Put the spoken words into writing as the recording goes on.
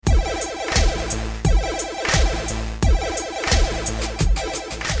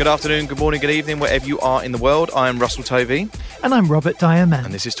Good afternoon, good morning, good evening, wherever you are in the world. I am Russell Tovey. And I'm Robert Diamond.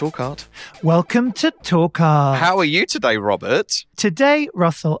 And this is Talk Art. Welcome to Talk Art. How are you today, Robert? Today,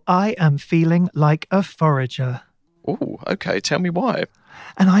 Russell, I am feeling like a forager. Oh, okay. Tell me why.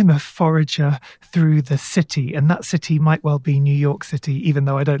 And I'm a forager through the city. And that city might well be New York City, even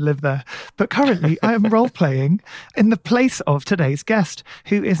though I don't live there. But currently, I am role-playing in the place of today's guest,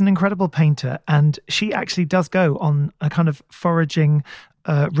 who is an incredible painter. And she actually does go on a kind of foraging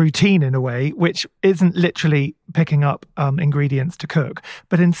routine in a way, which isn't literally picking up ingredients to cook,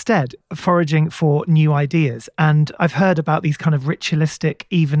 but instead foraging for new ideas. And I've heard about these kind of ritualistic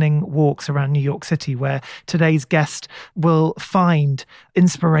evening walks around New York City where today's guest will find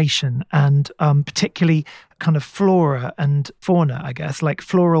inspiration and particularly kind of flora and fauna, I guess, like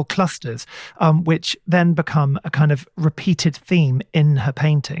floral clusters, which then become a kind of repeated theme in her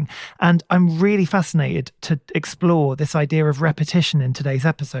painting. And I'm really fascinated to explore this idea of repetition in today's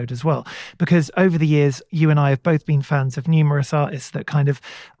episode as well, because over the years, you and I have both been fans of numerous artists that kind of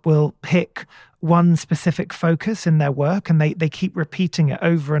will pick one specific focus in their work and they keep repeating it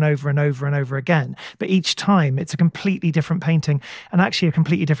over and over and over and over again. But each time it's a completely different painting and actually a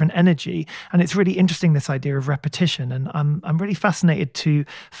completely different energy. And it's really interesting, this idea of repetition. And I'm really fascinated to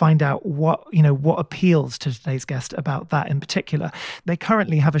find out what appeals to today's guest about that in particular. They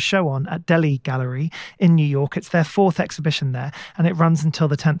currently have a show on at Delhi Gallery in New York. It's their 4th exhibition there and it runs until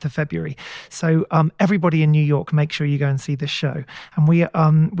the 10th of February. So everybody in New York, make sure you go and see this show. And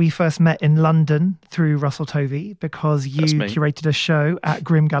we first met in London through Russell Tovey because you curated a show at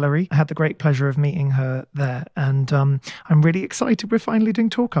Grimm Gallery. I had the great pleasure of meeting her there, and I'm really excited we're finally doing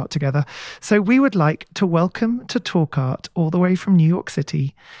Talk Art together. So we would like to welcome to Talk Art, all the way from New York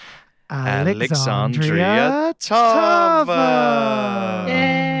City, Alexandria Tarver.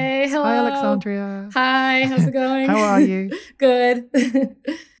 Yay, hello. Hi, Alexandria. Hi, how's it going? How are you? Good.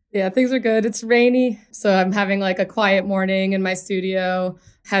 Yeah, things are good. It's rainy, so I'm having like a quiet morning in my studio.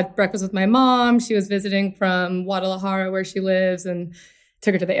 Had breakfast with my mom. She was visiting from Guadalajara, where she lives, and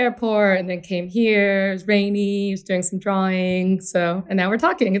took her to the airport and then came here. It was rainy, was doing some drawing. And now we're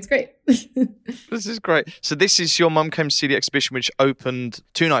talking. It's great. This is great. So this is your mum came to see the exhibition, which opened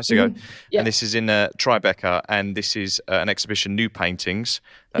 2 nights ago. Mm-hmm. Yeah. And this is in Tribeca, and this is an exhibition, New Paintings.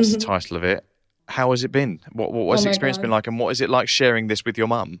 That's the title of it. How has it been? What's the experience been like? And what is it like sharing this with your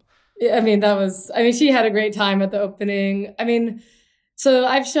mum? Yeah, she had a great time at the opening. So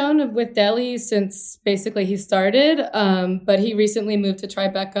I've shown with Delhi since basically he started, but he recently moved to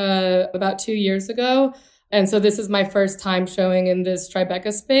Tribeca about 2 years ago. And so this is my first time showing in this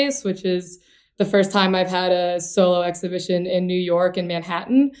Tribeca space, which is the first time I've had a solo exhibition in New York and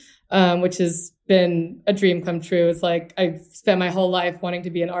Manhattan, which has been a dream come true. It's like I've spent my whole life wanting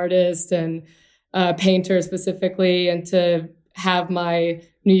to be an artist and a painter specifically, and to have my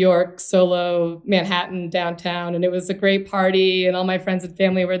New York solo Manhattan downtown. And it was a great party and all my friends and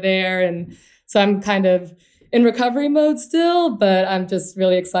family were there. And so I'm kind of in recovery mode still, but I'm just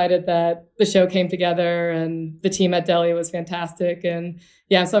really excited that the show came together and the team at Delhi was fantastic. And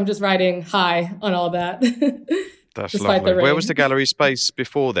yeah, so I'm just riding high on all that. That's lovely. Where was the gallery space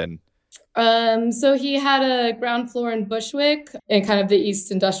before then? So he had a ground floor in Bushwick in kind of the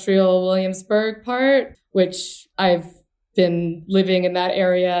East Industrial Williamsburg part, which I've been living in that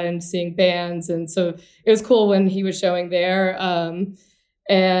area and seeing bands. And so it was cool when he was showing there.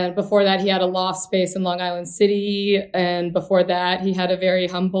 And before that, he had a loft space in Long Island City. And before that, he had a very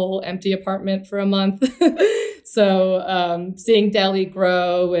humble, empty apartment for a month. So seeing Delhi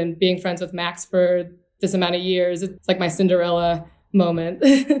grow and being friends with Max for this amount of years, it's like my Cinderella moment.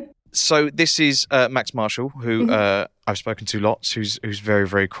 So this is Max Marshall, who I've spoken to lots, who's very,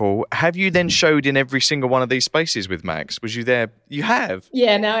 very cool. Have you then showed in every single one of these spaces with Max? Was you there? You have?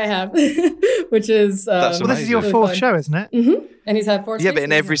 Yeah, now I have, which is... well, this is your 4th show, isn't it? Mm-hmm. And he's had 4 spaces. Yeah, but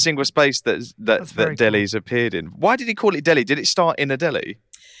in every single space that Delhi's appeared in. Why did he call it Delhi? Did it start in a Deli?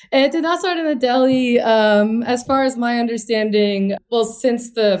 It did not start in a deli. As far as my understanding, well,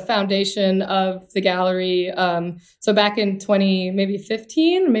 since the foundation of the gallery, so back in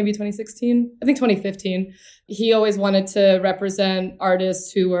 2015, maybe 2016, I think 2015, he always wanted to represent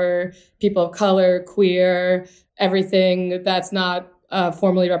artists who were people of color, queer, everything that's not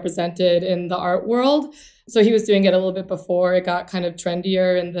formally represented in the art world. So he was doing it a little bit before it got kind of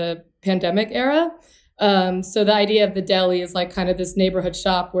trendier in the pandemic era. So the idea of the deli is like kind of this neighborhood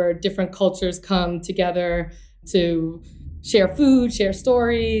shop where different cultures come together to share food, share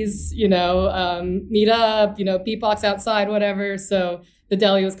stories, meet up, beatbox outside, whatever. So the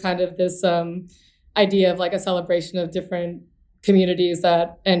deli was kind of this idea of like a celebration of different communities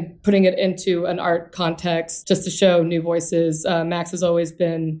and putting it into an art context just to show new voices. Max has always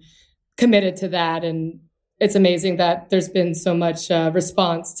been committed to that. And it's amazing that there's been so much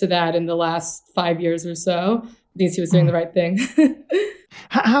response to that in the last 5 years or so. It means he was doing the right thing.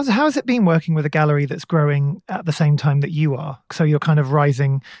 How has it been working with a gallery that's growing at the same time that you are? So you're kind of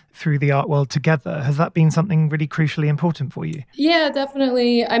rising through the art world together. Has that been something really crucially important for you? Yeah,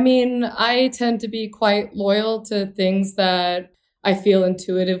 definitely. I mean, I tend to be quite loyal to things that I feel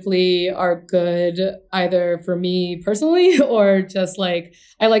intuitively are good, either for me personally or just like,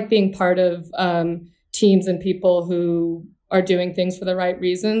 I like being part of teams and people who are doing things for the right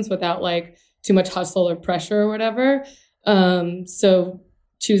reasons without like too much hustle or pressure or whatever. So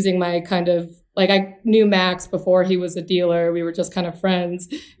choosing my kind of, like, I knew Max before he was a dealer. We were just kind of friends,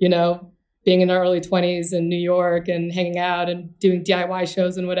 you know, being in our early 20s in New York and hanging out and doing DIY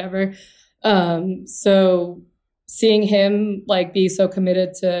shows and whatever. So seeing him like be so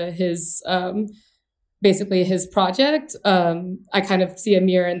committed to his, basically his project, I kind of see a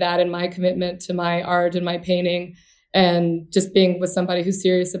mirror in that, in my commitment to my art and my painting, and just being with somebody who's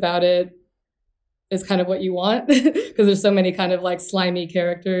serious about it is kind of what you want, because there's so many kind of like slimy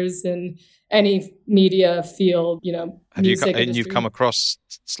characters in any media field, you know. You've come across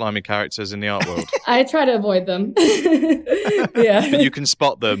slimy characters in the art world? I try to avoid them. Yeah. But you can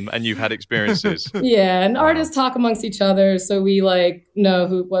spot them and you've had experiences. Yeah. And artists talk amongst each other. So we like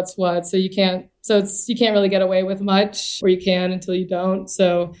know what's what. So you can't really get away with much, or you can until you don't.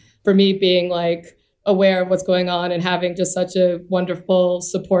 So for me, being like aware of what's going on and having just such a wonderful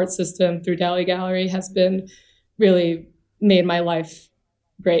support system through Dali Gallery has been really made my life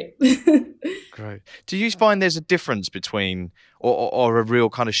great. Great. Do you find there's a difference between, or a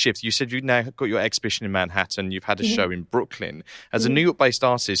real kind of shift? You said you've now got your exhibition in Manhattan, you've had a show in Brooklyn. As a New York-based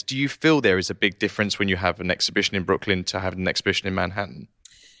artist, do you feel there is a big difference when you have an exhibition in Brooklyn to having an exhibition in Manhattan?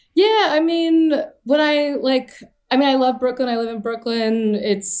 Yeah, I mean, I love Brooklyn. I live in Brooklyn.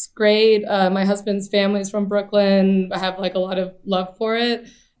 It's great. My husband's family is from Brooklyn. I have like a lot of love for it,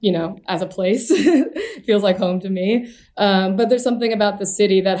 you know, as a place. It feels like home to me. But there's something about the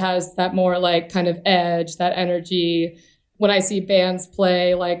city that has that more like kind of edge, that energy. When I see bands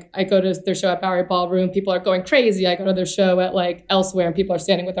play, like I go to their show at Bowery Ballroom, people are going crazy. I go to their show at like elsewhere and people are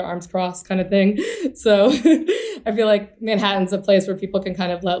standing with their arms crossed kind of thing. So I feel like Manhattan's a place where people can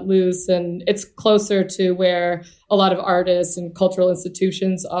kind of let loose, and it's closer to where a lot of artists and cultural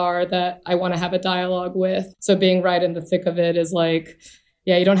institutions are that I want to have a dialogue with. So being right in the thick of it is like,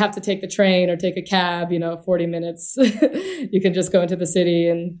 yeah, you don't have to take the train or take a cab, 40 minutes. You can just go into the city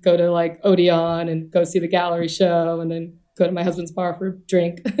and go to like Odeon and go see the gallery show and then go to my husband's bar for a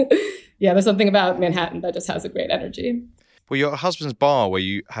drink. Yeah, there's something about Manhattan that just has a great energy. Well, your husband's bar where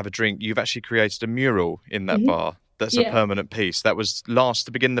you have a drink, you've actually created a mural in that bar. That's a permanent piece. That was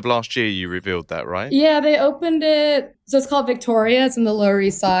the beginning of last year you revealed that, right? Yeah, they opened it. So it's called Victoria. It's in the Lower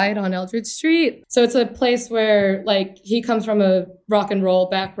East Side on Eldridge Street. So it's a place where like he comes from a rock and roll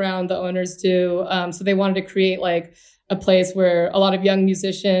background, the owners do. So they wanted to create like a place where a lot of young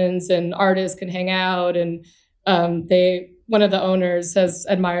musicians and artists can hang out. And one of the owners has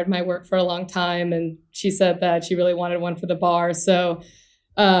admired my work for a long time. And she said that she really wanted one for the bar. So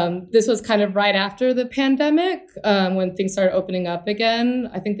this was kind of right after the pandemic, when things started opening up again.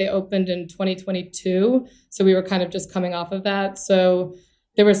 I think they opened in 2022. So we were kind of just coming off of that. So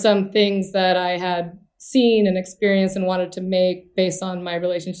there were some things that I had seen and experienced and wanted to make based on my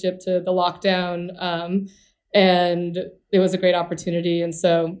relationship to the lockdown. And it was a great opportunity. And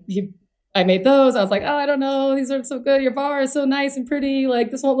so I made those. I was like, oh, I don't know. These are so good. Your bar is so nice and pretty.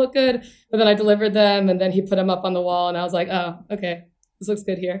 Like, this won't look good. But then I delivered them, and then he put them up on the wall. And I was like, oh, okay. This looks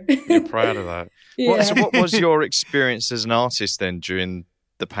good here. You're proud of that. Yeah. So what was your experience as an artist then during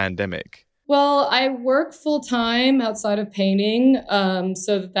the pandemic? Well, I work full time outside of painting.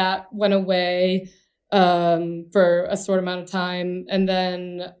 So that went away for a short amount of time. And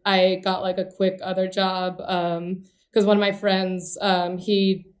then I got like a quick other job because one of my friends,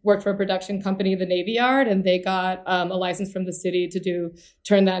 he worked for a production company, the Navy Yard, and they got a license from the city to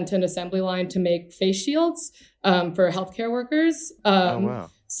turn that into an assembly line to make face shields for healthcare workers. Oh, wow.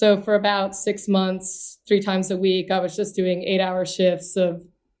 So for about 6 months, 3 times a week, I was just doing 8-hour shifts of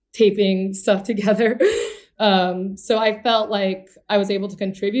taping stuff together. So I felt like I was able to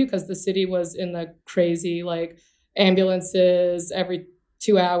contribute because the city was in the crazy, like ambulances every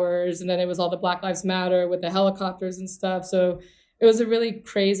 2 hours. And then it was all the Black Lives Matter with the helicopters and stuff. So it was a really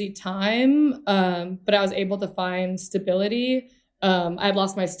crazy time, but I was able to find stability. I had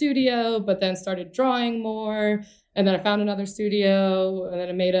lost my studio, but then started drawing more. And then I found another studio, and then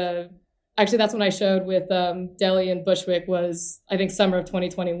I made a actually, that's when I showed with Delhi and Bushwick was, I think, summer of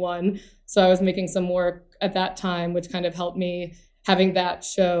 2021. So I was making some work at that time, which kind of helped me, having that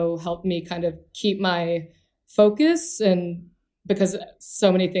show helped me kind of keep my focus, and because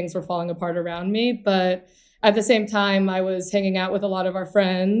so many things were falling apart around me. But at the same time, I was hanging out with a lot of our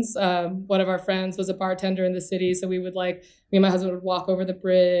friends. One of our friends was a bartender in the city. So we would me and my husband would walk over the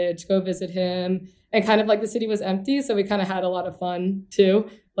bridge, go visit him. And kind of like the city was empty. So we kind of had a lot of fun too.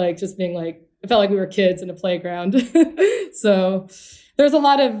 Like just being like, it felt like we were kids in a playground. So there's a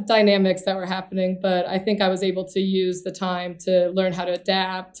lot of dynamics that were happening, but I think I was able to use the time to learn how to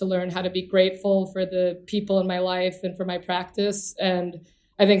adapt, to learn how to be grateful for the people in my life and for my practice. And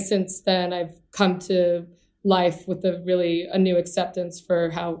I think since then I've come to life with a new acceptance for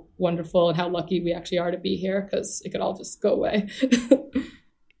how wonderful and how lucky we actually are to be here, because it could all just go away.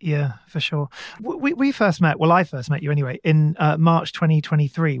 Yeah, for sure. We first met, well, I first met you anyway, in March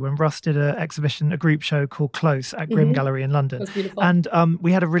 2023 when Russ did a group show called Close at Grimm Gallery in London. That's beautiful. And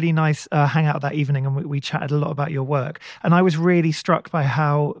we had a really nice hangout that evening, and we chatted a lot about your work. And I was really struck by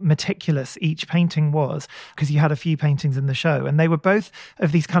how meticulous each painting was, because you had a few paintings in the show, and they were both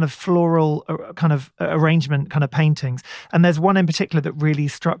of these kind of floral kind of arrangement kind of paintings. And there's one in particular that really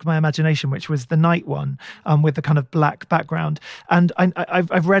struck my imagination, which was the night one with the kind of black background. And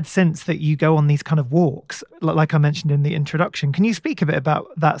I've read since that you go on these kind of walks, like I mentioned in the introduction. Can you speak a bit about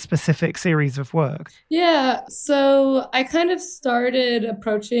that specific series of work? Yeah, so I kind of started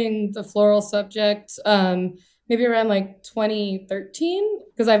approaching the floral subject maybe around like 2013,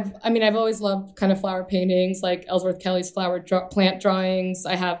 because I've always loved kind of flower paintings, like Ellsworth Kelly's plant drawings.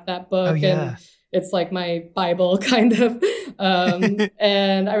 I have that book. Oh, yeah. And it's like my Bible, kind of.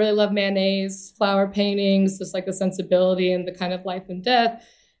 And I really love Manet's flower paintings, just like the sensibility and the kind of life and death.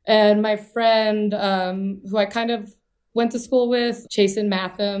 And my friend, who I kind of went to school with, Chasen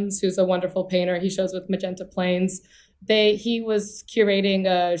Mathams, who's a wonderful painter. He shows with Magenta Plains. He was curating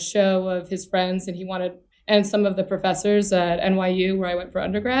a show of his friends, and some of the professors at NYU, where I went for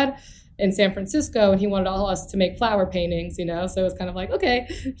undergrad, in San Francisco, and he wanted all us to make flower paintings, So it was kind of like, okay,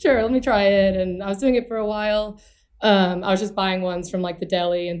 sure, let me try it. And I was doing it for a while. I was just buying ones from like the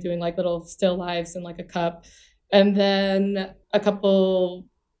deli and doing like little still lifes in like a cup. And then a couple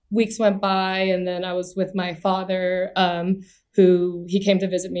weeks went by, and then I was with my father, who he came to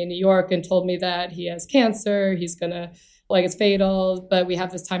visit me in New York and told me that he has cancer. He's gonna, it's fatal, but we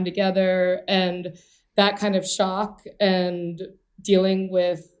have this time together. And that kind of shock and dealing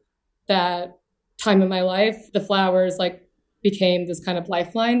with that time in my life, the flowers became this kind of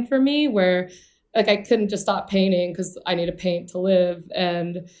lifeline for me, where I couldn't just stop painting because I need to paint to live.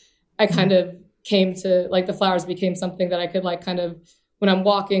 And I kind of came to the flowers became something that I could kind of, when I'm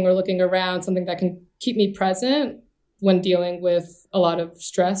walking or looking around, something that can keep me present when dealing with a lot of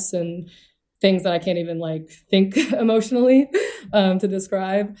stress and things that I can't even think emotionally to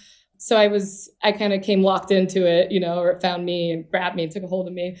describe. So I kind of came locked into it, or it found me and grabbed me and took a hold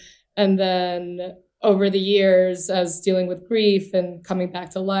of me. And then over the years, as dealing with grief and coming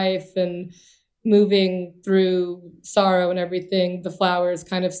back to life and moving through sorrow and everything, the flowers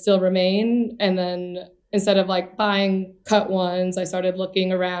kind of still remain. And then instead of buying cut ones, I started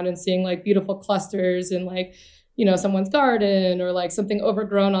looking around and seeing beautiful clusters in someone's garden, or something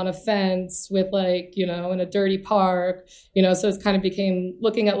overgrown on a fence with in a dirty park, so it's kind of became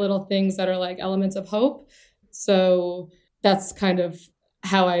looking at little things that are elements of hope. So that's kind of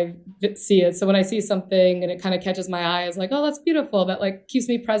how I see it. So when I see something and it kind of catches my eye, it's oh, that's beautiful. That keeps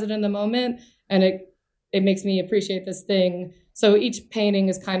me present in the moment, and it makes me appreciate this thing. So each painting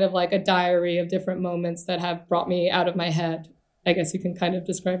is kind of like a diary of different moments that have brought me out of my head. I guess you can kind of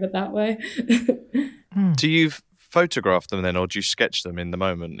describe it that way. Do you photograph them then, or do you sketch them in the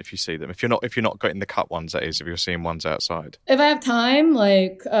moment if you see them? If you're not getting the cut ones, that is, if you're seeing ones outside. If I have time,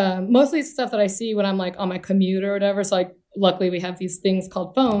 mostly it's stuff that I see when I'm on my commute or whatever. So luckily we have these things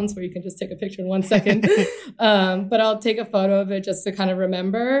called phones where you can just take a picture in 1 second. But I'll take a photo of it just to kind of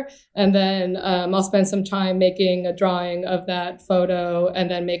remember. And then I'll spend some time making a drawing of that photo and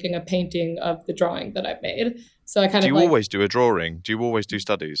then making a painting of the drawing that I've made. So I kind of Do you always do a drawing? Do you always do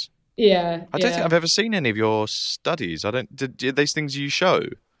studies? Yeah. I don't think I've ever seen any of your studies. Did these things you show?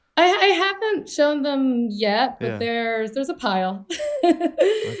 I haven't shown them yet, but there's a pile.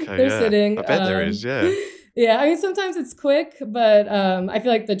 Okay, They're sitting. I bet there is, yeah. Yeah, I mean, sometimes it's quick, but I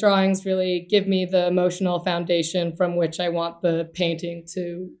feel like the drawings really give me the emotional foundation from which I want the painting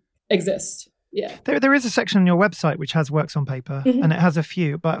to exist. Yeah. There is a section on your website which has works on paper, and it has a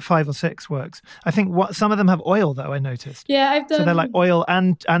few, about 5 or 6 works. I think some of them have oil, though, I noticed. Yeah, I've done... So they're like oil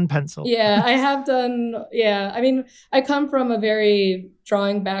and pencil. Yeah, I have done... Yeah, I mean, I come from a very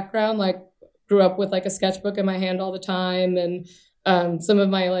drawing background, like grew up with like a sketchbook in my hand all the time. And some of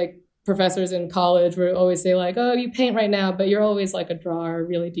my like professors in college would always say like, oh, you paint right now, but you're always like a drawer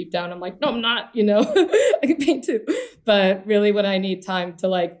really deep down. I'm like, no, I'm not, I can paint too. But really when I need time to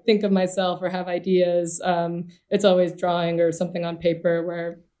like think of myself or have ideas, it's always drawing or something on paper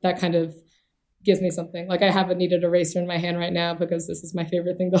where that kind of gives me something. Like I have a kneaded eraser in my hand right now because this is my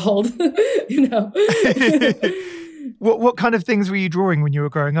favorite thing to hold, What kind of things were you drawing when you were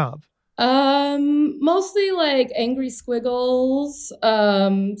growing up? Mostly like angry squiggles,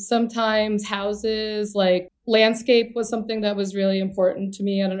 sometimes houses, like landscape was something that was really important to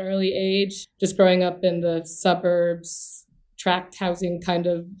me at an early age. Just growing up in the suburbs, tract housing kind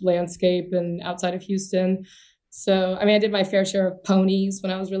of landscape and outside of Houston. So, I mean, I did my fair share of ponies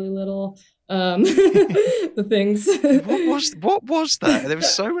when I was really little. The things. What was that? There were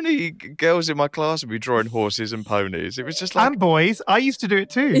so many girls in my class who were drawing horses and ponies. It was just like... And boys. I used to do it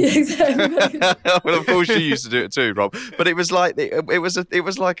too. Yeah, exactly. Well, of course you used to do it too, Rob. But it was like it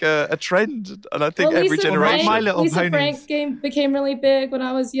was like a trend, and I think every generation. My Little Lisa Ponies. Frank game became really big when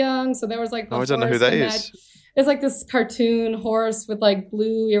I was young, so there was like. I don't know who that is. It's like this cartoon horse with like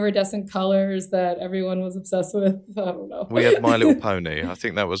blue iridescent colors that everyone was obsessed with. I don't know. We had My Little Pony. I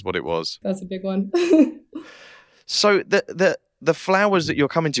think that was what it was. That's a big one. So the flowers that you're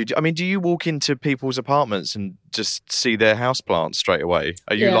coming to, I mean, do you walk into people's apartments and just see their houseplants straight away?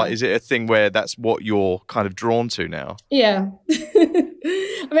 Are you like, is it a thing where that's what you're kind of drawn to now? Yeah.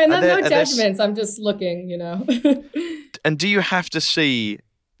 I mean, no judgments. I'm just looking, And do you have to see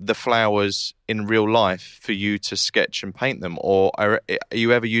the flowers in real life for you to sketch and paint them, or are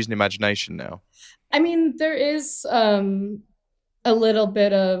you ever using imagination now? I mean, there is a little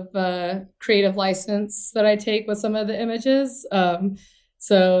bit of creative license that I take with some of the images.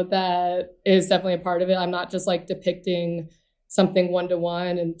 So that is definitely a part of it. I'm not just like depicting something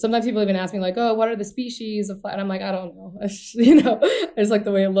one-to-one. And sometimes people even ask me like, oh, what are the species of flower? And I'm like, I don't know. I just like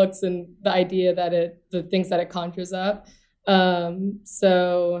the way it looks and the idea that the things that it conjures up.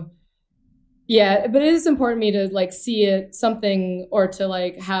 So yeah, but it is important to me to like see something or to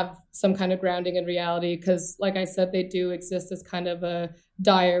like have some kind of grounding in reality. Cause like I said, they do exist as kind of a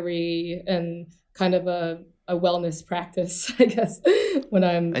diary and kind of a wellness practice, I guess, when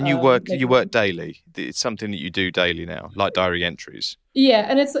I'm. And you work daily. It's something that you do daily now, like diary entries. Yeah.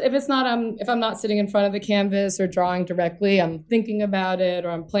 And if I'm not sitting in front of the canvas or drawing directly, I'm thinking about it,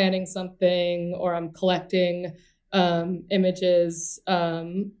 or I'm planning something, or I'm collecting images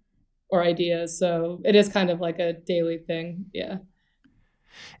or ideas. So it is kind of like a daily thing. Yeah.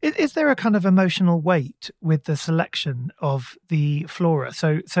 Is there a kind of emotional weight with the selection of the flora?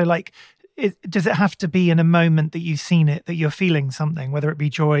 So like, does it have to be in a moment that you've seen it, that you're feeling something, whether it be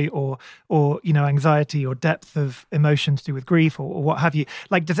joy or anxiety or depth of emotion to do with grief or what have you?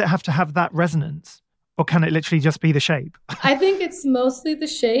 Like, does it have to have that resonance? Or can it literally just be the shape? I think it's mostly the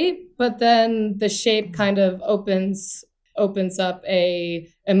shape, but then the shape kind of opens up a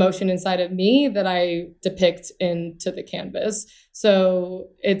emotion inside of me that I depict into the canvas. So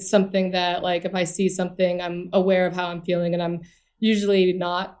it's something that, like, if I see something, I'm aware of how I'm feeling, and I'm usually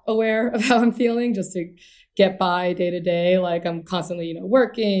not aware of how I'm feeling just to get by day to day. Like, I'm constantly,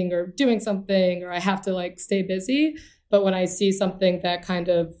 working or doing something, or I have to like stay busy. But when I see something that kind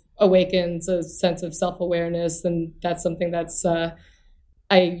of awakens a sense of self-awareness, and that's something that's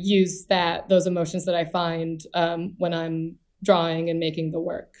I use those emotions that I find when I'm drawing and making the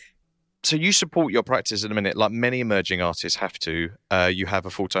work. So you support your practice in a minute, like many emerging artists have to. You have a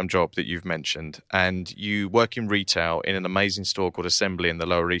full-time job that you've mentioned, and you work in retail in an amazing store called Assembly in the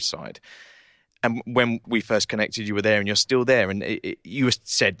Lower East Side. And when we first connected, you were there, and you're still there. And you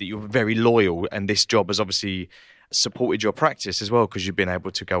said that you were very loyal, and this job has obviously supported your practice as well, because you've been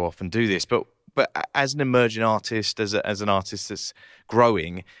able to go off and do this. But as an emerging artist, as an artist that's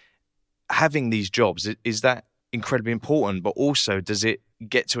growing, having these jobs, is that incredibly important? But also, does it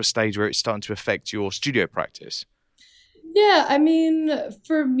get to a stage where it's starting to affect your studio practice? Yeah, I mean,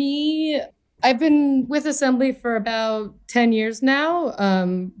 for me, I've been with Assembly for about 10 years now,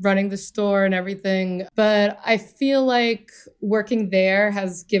 running the store and everything. But I feel like working there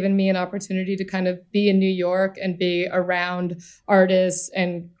has given me an opportunity to kind of be in New York and be around artists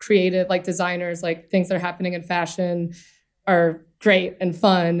and creative, like designers, like things that are happening in fashion are great and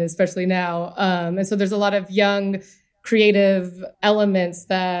fun, especially now. And so there's a lot of young creative elements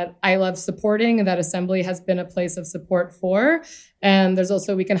that I love supporting and that Assembly has been a place of support for. And there's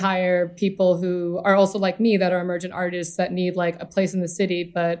also, we can hire people who are also like me that are emergent artists that need like a place in the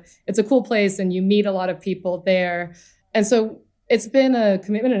city, but it's a cool place and you meet a lot of people there. And so it's been a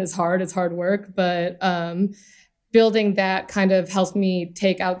commitment and it's hard work, but building that kind of helps me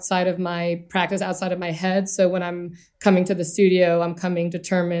take outside of my practice, outside of my head. So when I'm coming to the studio, I'm coming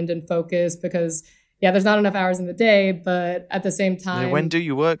determined and focused because there's not enough hours in the day, but at the same time... When do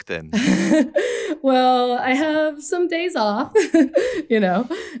you work then? Well, I have some days off,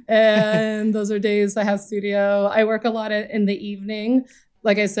 and those are days I have studio. I work a lot in the evening.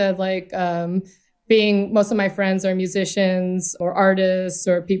 Like I said, being most of my friends are musicians or artists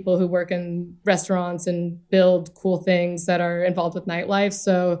or people who work in restaurants and build cool things that are involved with nightlife.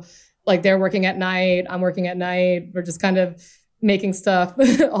 So like they're working at night, I'm working at night. We're just kind of making stuff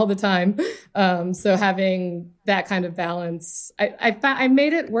all the time. So having that kind of balance, I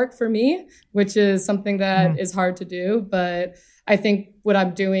made it work for me, which is something that is hard to do. But I think what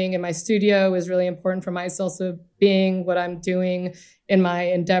I'm doing in my studio is really important for myself. So being what I'm doing in my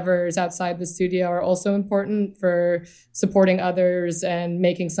endeavors outside the studio are also important for supporting others and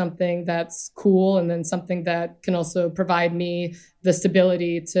making something that's cool. And then something that can also provide me the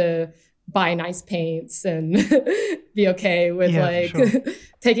stability to buy nice paints and be okay with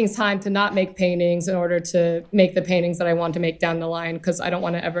taking time to not make paintings in order to make the paintings that I want to make down the line, because I don't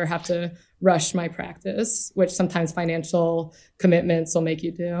want to ever have to rush my practice, which sometimes financial commitments will make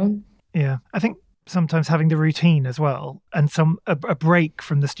you do. Yeah, I think sometimes having the routine as well and a break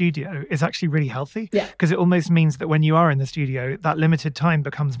from the studio is actually really healthy, because it almost means that when you are in the studio, that limited time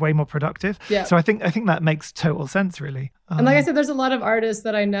becomes way more productive. So I think that makes total sense, really. And like I said, there's a lot of artists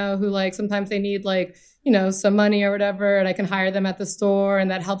that I know who sometimes they need some money or whatever, and I can hire them at the store,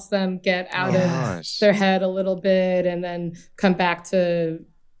 and that helps them get out of their head a little bit and then come back to,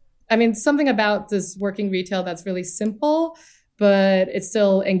 something about this working retail that's really simple, but it's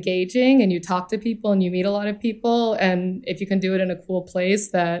still engaging, and you talk to people and you meet a lot of people. And if you can do it in a cool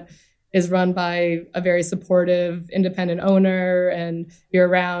place that is run by a very supportive, independent owner, and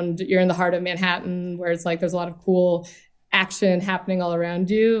you're in the heart of Manhattan, where it's there's a lot of cool action happening all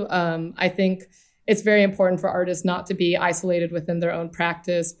around you. I think it's very important for artists not to be isolated within their own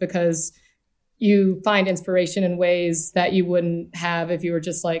practice, because you find inspiration in ways that you wouldn't have if you were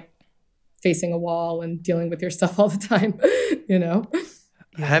just facing a wall and dealing with your stuff all the time,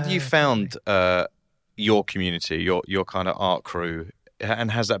 Have you found your community, your kind of art crew,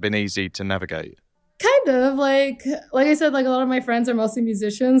 and has that been easy to navigate? Kind of. Like I said, a lot of my friends are mostly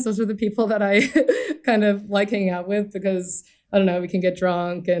musicians. Those are the people that I kind of hanging out with, because I don't know, we can get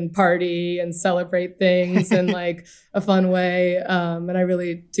drunk and party and celebrate things in a fun way. And I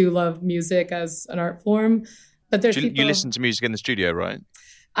really do love music as an art form. But there's people... You listen to music in the studio, right?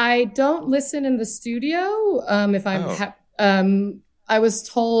 I don't listen in the studio. If I'm I was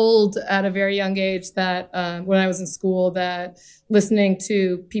told at a very young age that when I was in school that listening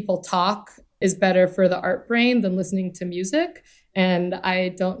to people talk is better for the art brain than listening to music. And I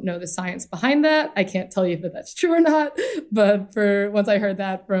don't know the science behind that. I can't tell you if that's true or not. But once I heard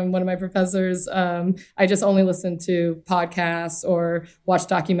that from one of my professors, I just only listen to podcasts or watch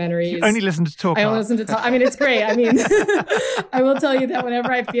documentaries. You only listen to talk. I only listen to talk. It's great. I will tell you that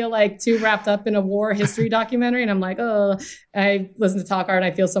whenever I feel too wrapped up in a war history documentary and I'm I listen to talk art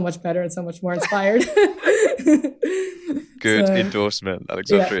and I feel so much better and so much more inspired. Good endorsement,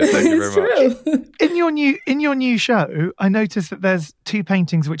 Alexandria. Thank you very much. In your new show, I noticed that there's two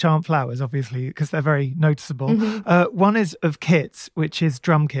paintings which aren't flowers, obviously, because they're very noticeable. Mm-hmm. One is of kits, which is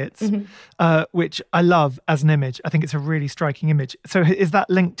drum kits, which I love as an image. I think it's a really striking image. So is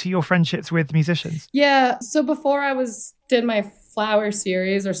that linked to your friendships with musicians? Yeah. So before I did my flower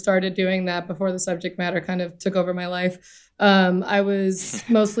series, or started doing that before the subject matter kind of took over my life, I was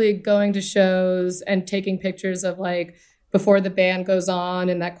mostly going to shows and taking pictures of before the band goes on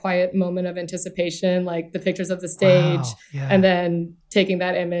in that quiet moment of anticipation, the pictures of the stage, and then taking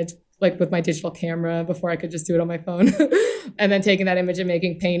that image with my digital camera before I could just do it on my phone, and then taking that image and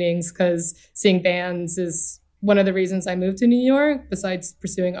making paintings, because seeing bands is one of the reasons I moved to New York, besides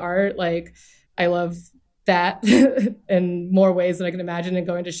pursuing art. I love that in more ways than I can imagine, and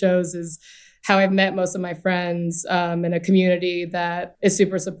going to shows is how I've met most of my friends in a community that is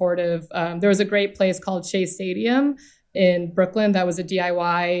super supportive. There was a great place called Shea Stadium in Brooklyn that was a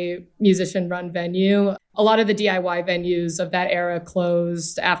DIY musician-run venue. A lot of the DIY venues of that era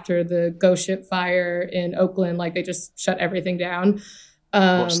closed after the Ghost Ship fire in Oakland. They just shut everything down.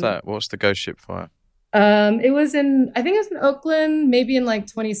 What's that? What's the Ghost Ship fire? I think it was in Oakland, maybe in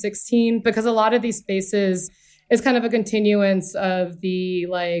 2016, because a lot of these spaces it's kind of a continuance of the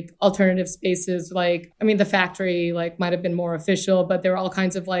like alternative spaces. Like, I mean, the factory like might have been more official, but there were all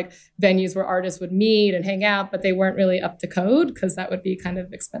kinds of like venues where artists would meet and hang out, but they weren't really up to code because that would be kind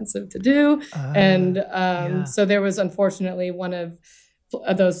of expensive to do. So there was unfortunately one of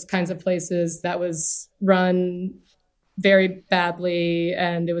those kinds of places that was run very badly,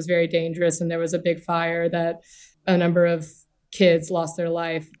 and it was very dangerous. And there was a big fire that a number of kids lost their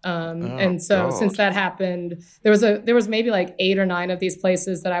life. And so God. Since that happened, there was maybe like 8 or 9 of these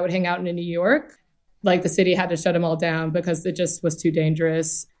places that I would hang out in New York. Like the city had to shut them all down because it just was too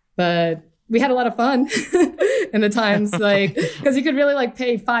dangerous. But we had a lot of fun in the times, like, because you could really like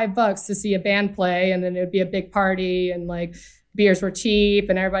pay $5 to see a band play, and then it would be a big party, and like beers were cheap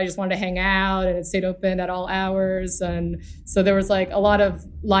and everybody just wanted to hang out, and it stayed open at all hours. And so there was like a lot of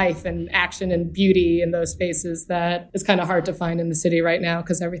life and action and beauty in those spaces that is kind of hard to find in the city right now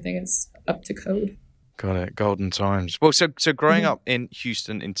because everything is up to code. Got it. Golden times. Well, so growing up in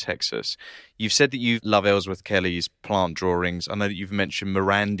Houston, in Texas, you've said that you love Ellsworth Kelly's plant drawings. I know that you've mentioned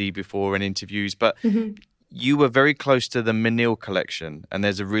Morandi before in interviews, but you were very close to the Menil collection, and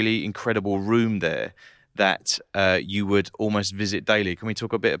there's a really incredible room there that you would almost visit daily. Can we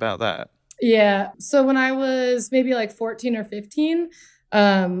talk a bit about that? Yeah. So when I was maybe like 14 or 15,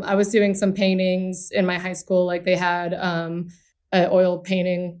 I was doing some paintings in my high school. Like they had an oil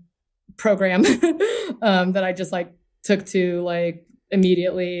painting program that I just like took to like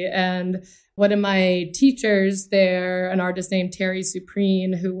immediately. And one of my teachers there, an artist named Terry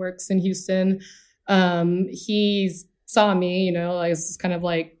Supreme, who works in Houston, he saw me, you know, like this kind of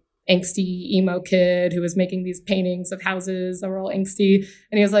like angsty emo kid who was making these paintings of houses that were all angsty.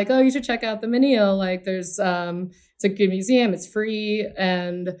 And he was like, oh, you should check out the Menil. Like there's, it's a good museum. It's free.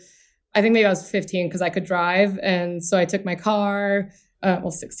 And I think maybe I was 15 because I could drive. And so I took my car,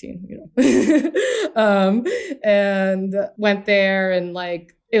 16, you know, and went there, and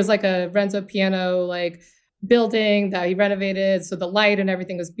like, it was like a Renzo Piano, like building that he renovated. So the light and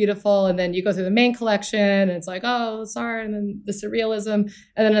everything was beautiful. And then you go through the main collection and it's like, oh, sorry. And then the surrealism.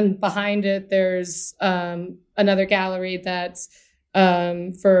 And then behind it, there's another gallery that's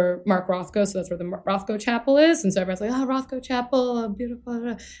for Mark Rothko. So that's where the Rothko Chapel is. And so everyone's like, oh, Rothko Chapel, oh,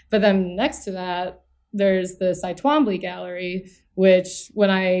 beautiful. But then next to that, there's the Cy Twombly Gallery, which when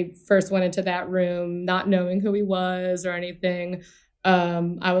I first went into that room, not knowing who he was or anything,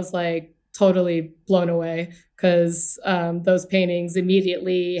 I was like, totally blown away because those paintings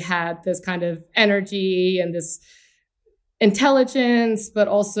immediately had this kind of energy and this intelligence, but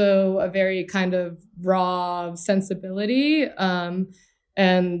also a very kind of raw sensibility.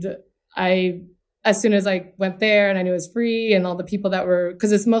 And I, as soon as I went there and I knew it was free, and all the people that were,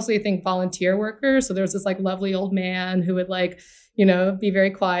 because it's mostly, I think, volunteer workers. So there was this like lovely old man who would like, you know, be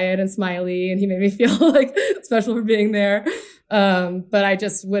very quiet and smiley, and he made me feel like special for being there. But I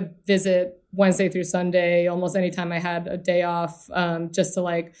just would visit Wednesday through Sunday, almost anytime I had a day off, just to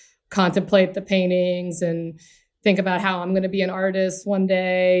like contemplate the paintings and think about how I'm going to be an artist one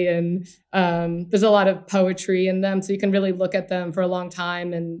day. And there's a lot of poetry in them, so you can really look at them for a long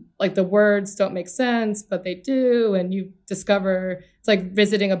time. And like the words don't make sense, but they do. And you discover, it's like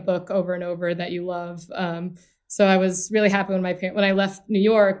visiting a book over and over that you love. So I was really happy when when I left New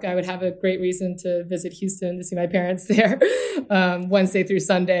York, I would have a great reason to visit Houston to see my parents there Wednesday through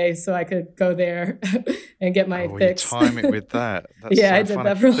Sunday, so I could go there and get my fix. You time it with that. That's yeah, so I did funny.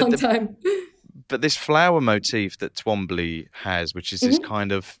 that for a long time. But this flower motif that Twombly has, which is this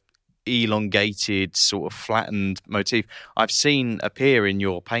kind of elongated, sort of flattened motif, I've seen appear in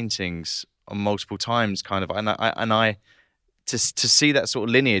your paintings on multiple times, kind of, and I to see that sort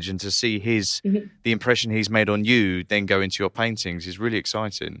of lineage and to see the impression he's made on you then go into your paintings is really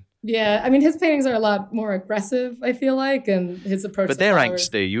exciting. Yeah, I mean, his paintings are a lot more aggressive, I feel like, and his approach But to they're flowers.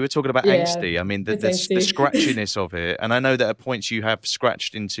 Angsty. You were talking about angsty. I mean, the scratchiness of it. And I know that at points you have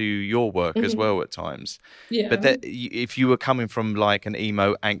scratched into your work as well at times. Yeah. But if you were coming from like an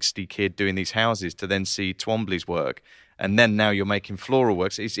emo, angsty kid doing these houses to then see Twombly's work, and then now you're making floral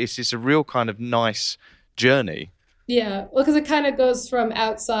works, it's a real kind of nice journey. Yeah, well, because it kind of goes from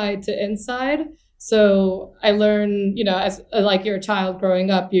outside to inside. So I learned, you know, as like you're a child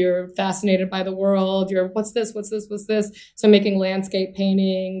growing up, you're fascinated by the world. You're, what's this? So making landscape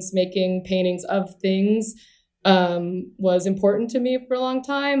paintings, making paintings of things was important to me for a long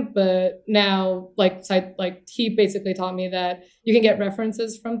time. But now, like he basically taught me that you can get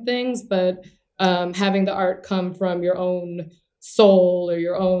references from things, but having the art come from your own soul or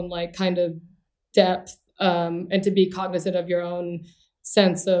your own like kind of depth, and to be cognizant of your own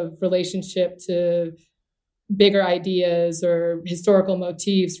sense of relationship to bigger ideas or historical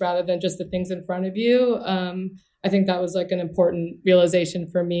motifs rather than just the things in front of you. I think that was like an important realization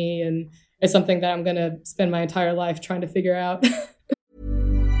for me, and it's something that I'm going to spend my entire life trying to figure out.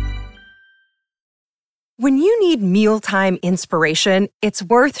 When you need mealtime inspiration, it's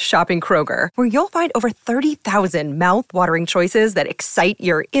worth shopping Kroger, where you'll find over 30,000 mouthwatering choices that excite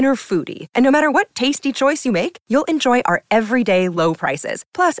your inner foodie. And no matter what tasty choice you make, you'll enjoy our everyday low prices,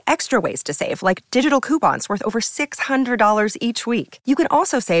 plus extra ways to save, like digital coupons worth over $600 each week. You can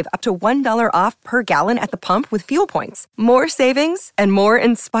also save up to $1 off per gallon at the pump with fuel points. More savings and more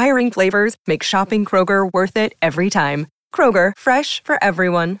inspiring flavors make shopping Kroger worth it every time. Kroger, fresh for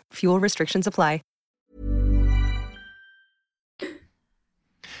everyone. Fuel restrictions apply.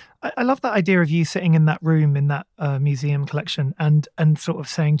 I love that idea of you sitting in that room in that museum collection and sort of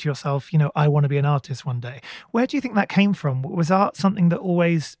saying to yourself, I want to be an artist one day. Where do you think that came from? Was art something that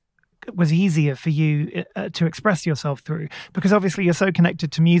always was easier for you to express yourself through? Because obviously you're so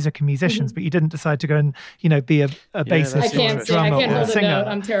connected to music and musicians, but you didn't decide to go and, be a bassist or a drummer or a singer. A note.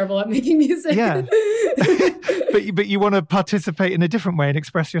 I'm terrible at making music. Yeah. but you want to participate in a different way and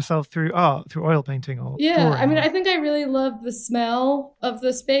express yourself through art, through oil painting or drawing. I mean, I think I really love the smell of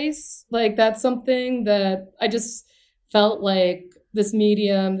the space. Like, that's something that I just felt like this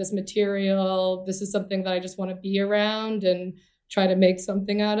medium, this material, this is something that I just want to be around and try to make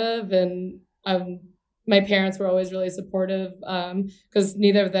something out of. And my parents were always really supportive because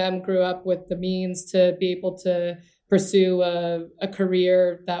neither of them grew up with the means to be able to pursue a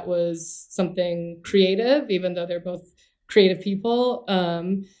career that was something creative, even though they're both creative people.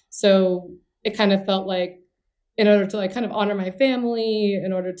 So it kind of felt like, in order to like kind of honor my family,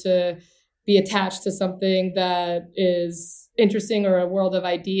 in order to be attached to something that is interesting or a world of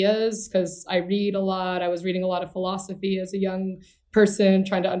ideas, because I read a lot. I was reading a lot of philosophy as a young person,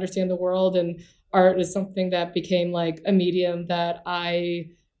 trying to understand the world, and art is something that became like a medium that I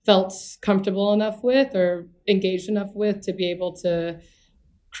felt comfortable enough with or engaged enough with to be able to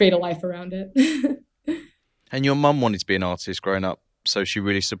create a life around it. And your mum wanted to be an artist growing up, so she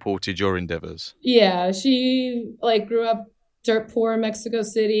really supported your endeavors. Yeah, she like grew up dirt poor in Mexico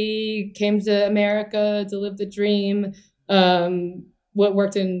City, came to America to live the dream,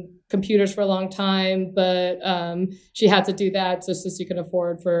 worked in computers for a long time, but she had to do that just so she could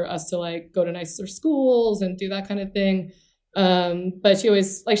afford for us to like go to nicer schools and do that kind of thing. But she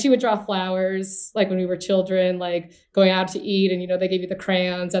always she would draw flowers like when we were children, like going out to eat, and they gave you the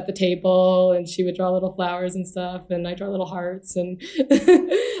crayons at the table, and she would draw little flowers and stuff, and I draw little hearts, and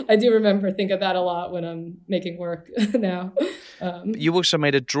I do think of that a lot when I'm making work now. You also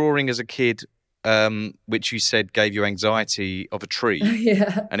made a drawing as a kid, which you said gave you anxiety, of a tree.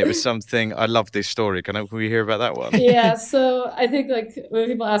 Yeah. And it was something, I love this story. Can we hear about that one? Yeah. So I think like when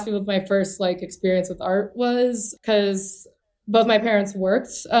people ask me what my first like experience with art was, because both my parents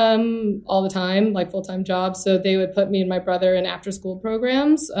worked all the time, like full-time jobs. So they would put me and my brother in after-school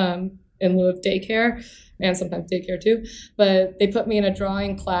programs in lieu of daycare, and sometimes daycare too. But they put me in a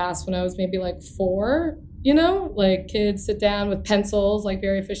drawing class when I was maybe like 4, like kids sit down with pencils, like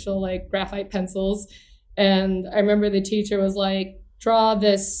very official, like graphite pencils. And I remember the teacher was like, draw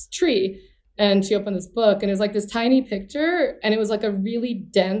this tree. And she opened this book, and it was like this tiny picture, and it was like a really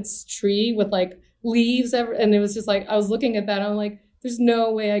dense tree with like leaves and it was just like I was looking at that and I'm like, there's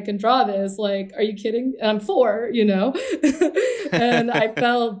no way I can draw this, like, are you kidding? And I'm 4, and I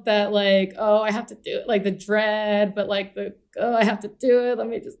felt that like, oh, I have to do it, like the dread, but like I have to do it, let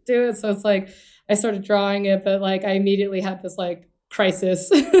me just do it. So it's like I started drawing it, but like I immediately had this like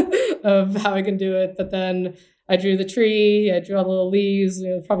crisis of how I can do it. But then I drew the tree, I drew all the little leaves,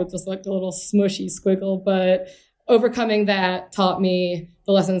 probably just like a little smushy squiggle, but overcoming that taught me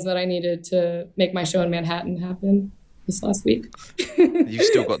the lessons that I needed to make my show in Manhattan happen this last week. You've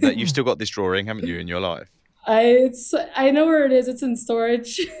still got that. You've still got this drawing, haven't you, in your life? I know where it is. It's in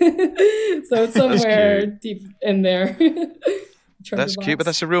storage. So it's somewhere deep in there. That's cute, but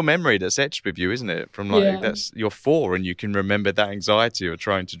that's a real memory that's etched with you, isn't it? From that's you're 4 and you can remember that anxiety of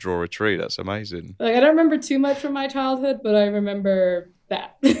trying to draw a tree. That's amazing. Like I don't remember too much from my childhood, but I remember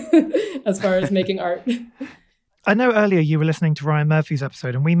that as far as making art. I know earlier you were listening to Ryan Murphy's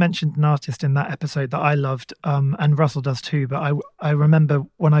episode, and we mentioned an artist in that episode that I loved, and Russell does too. But I remember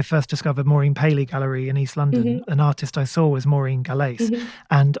when I first discovered Maureen Paley Gallery in East London, an artist I saw was Maureen Galais,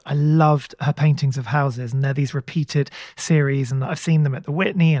 and I loved her paintings of houses. And they're these repeated series, and I've seen them at the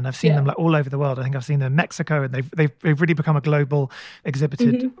Whitney, and I've seen them like all over the world. I think I've seen them in Mexico, and they've really become a global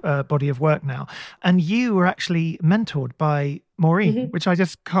exhibited body of work now. And you were actually mentored by Maureen, which I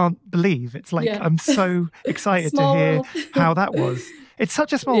just can't believe. It's like I'm so excited to hear how that was. It's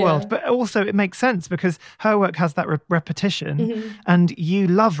such a small world, but also it makes sense because her work has that repetition, and you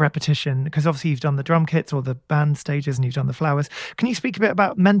love repetition because obviously you've done the drum kits or the band stages and you've done the flowers. Can you speak a bit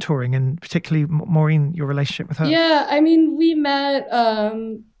about mentoring and particularly, Maureen, your relationship with her? Yeah, I mean, we met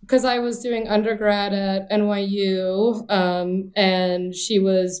because I was doing undergrad at NYU, and she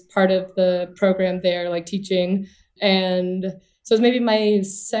was part of the program there, like teaching. And so it was maybe my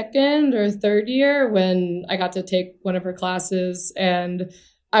second or third year when I got to take one of her classes. And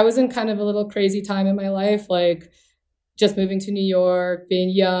I was in kind of a little crazy time in my life, like just moving to New York, being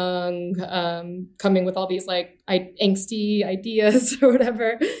young, coming with all these like angsty ideas or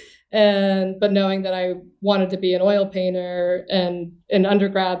whatever. But knowing that I wanted to be an oil painter, and in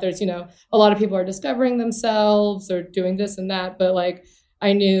undergrad, there's, a lot of people are discovering themselves or doing this and that. But like,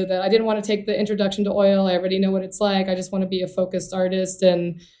 I knew that I didn't want to take the introduction to oil. I already know what it's like. I just want to be a focused artist.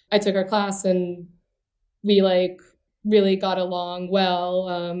 And I took her class and we like really got along well.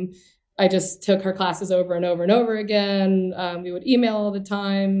 I just took her classes over and over and over again. We would email all the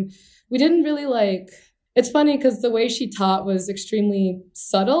time. We didn't really it's funny because the way she taught was extremely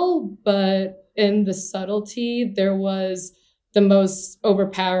subtle, but in the subtlety, there was the most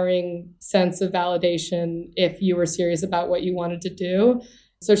overpowering sense of validation if you were serious about what you wanted to do.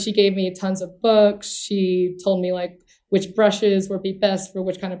 So she gave me tons of books. She told me like which brushes would be best for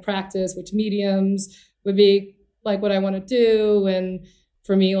which kind of practice, which mediums would be like what I want to do. And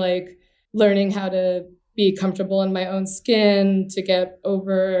for me, like learning how to be comfortable in my own skin, to get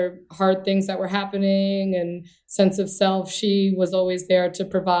over hard things that were happening and sense of self. She was always there to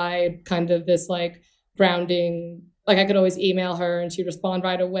provide kind of this like grounding. Like I could always email her and she'd respond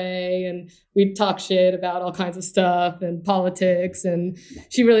right away, and we'd talk shit about all kinds of stuff and politics. And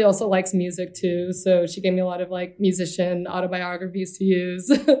she really also likes music too. So she gave me a lot of like musician autobiographies to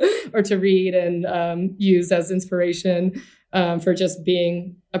use or to read and use as inspiration for just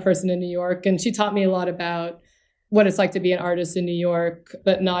being a person in New York. And she taught me a lot about what it's like to be an artist in New York,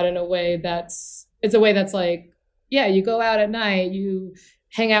 but not in a way it's a way that's like, yeah, you go out at night, you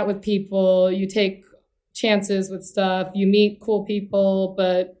hang out with people, you take chances with stuff, you meet cool people,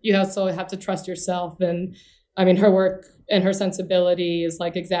 but you also have to trust yourself. And I mean, her work and her sensibility is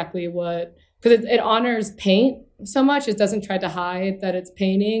like exactly what, because it honors paint so much. It doesn't try to hide that it's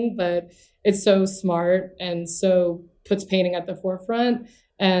painting, but it's so smart and so puts painting at the forefront.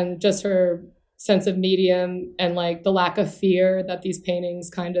 And just her sense of medium and like the lack of fear that these paintings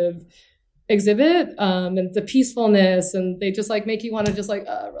kind of exhibit, and the peacefulness, and they just like make you want to just like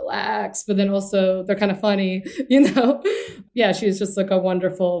relax, but then also they're kind of funny, Yeah, she was just like a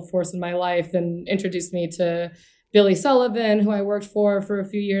wonderful force in my life and introduced me to Billy Sullivan, who I worked for a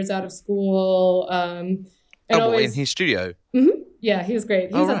few years out of school. In his studio? Mm-hmm. Yeah, he was great.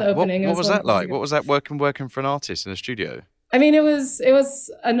 He was at the opening. What was that like? What was that working for an artist in a studio? I mean, it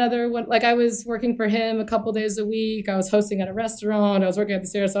was another one. Like I was working for him a couple days a week. I was hosting at a restaurant. I was working at the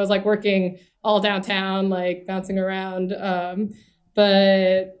stairs. So I was like working all downtown, like bouncing around.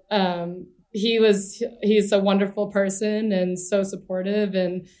 But he's a wonderful person and so supportive.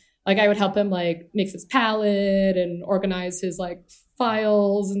 And like I would help him like mix his palette and organize his like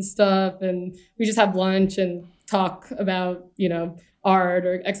files and stuff. And we just have lunch and talk about, art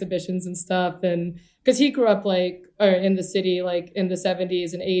or exhibitions and stuff. And because he grew up in the city, like in the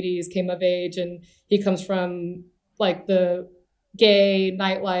 70s and 80s, came of age, and he comes from like the gay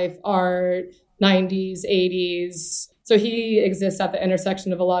nightlife art, 90s, 80s. So he exists at the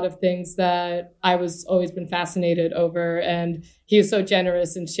intersection of a lot of things that I was always been fascinated over. And he was so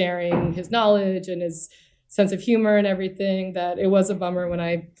generous in sharing his knowledge and his sense of humor and everything that it was a bummer when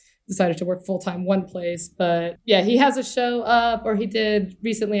I decided to work full-time one place. But yeah, he has a show up, or he did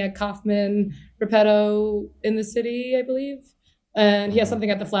recently at Kaufman Repetto in the city, I believe. And he has something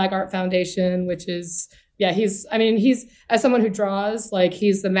at the Flag Art Foundation, which is, he's as someone who draws, like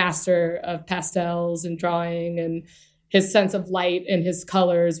he's the master of pastels and drawing, and his sense of light and his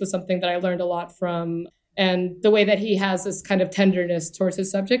colors was something that I learned a lot from. And the way that he has this kind of tenderness towards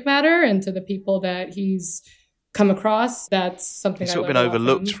his subject matter and to the people that he's come across, that's something he's sort of been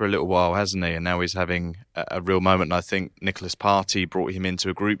overlooked for a little while, hasn't he? And now he's having a real moment. And I think Nicholas Party brought him into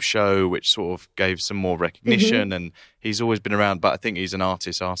a group show, which sort of gave some more recognition. Mm-hmm. And he's always been around, but I think he's an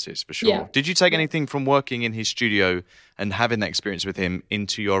artist for sure. Yeah. Did you take anything from working in his studio and having that experience with him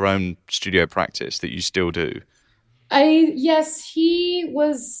into your own studio practice that you still do? Yes, he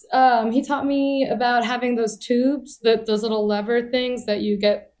was, he taught me about having those tubes, those little lever things that you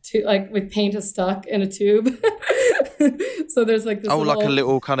get to, like with paint is stuck in a tube. So there's like this like a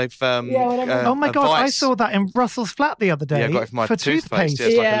little kind of oh my God, I saw that in Russell's flat the other day. Yeah, I got it for my toothpaste. Toothpaste. Yeah,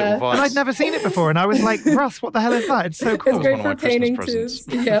 it's like a little vice. And I'd never seen it before, and I was like, Russ, what the hell is that? It's so cool. It's great for painting tubes.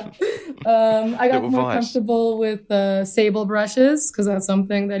 Yep. I got more comfortable with sable brushes because that's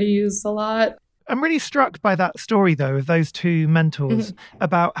something that he used a lot. I'm really struck by that story, though, of those two mentors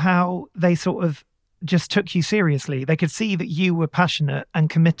about how they sort of just took you seriously. They could see that you were passionate and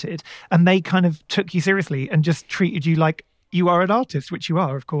committed, and they kind of took you seriously and just treated you like you are an artist, which you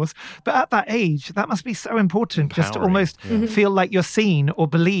are, of course. But at that age, that must be so important, just to almost feel like you're seen or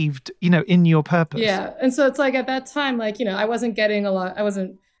believed, in your purpose. Yeah. And so it's like at that time, like, I wasn't getting a lot. I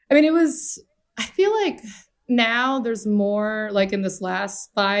feel like now there's more, like in this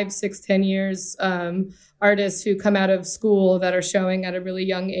last 5, 6, 10 years, artists who come out of school that are showing at a really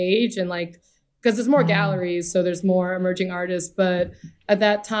young age, and like, because there's more galleries, so there's more emerging artists. But at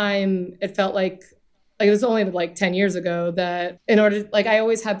that time, it felt like it was only like 10 years ago that in order, like I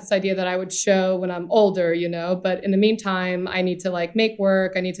always had this idea that I would show when I'm older, but in the meantime, I need to like make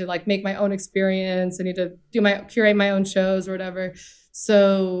work. I need to like make my own experience. I need to curate my own shows or whatever.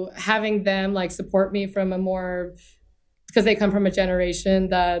 So having them like support me from because they come from a generation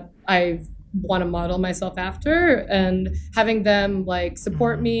that I want to model myself after, and having them like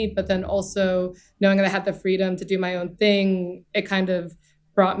support me, but then also knowing that I had the freedom to do my own thing, it kind of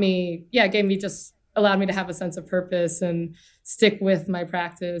allowed me to have a sense of purpose and stick with my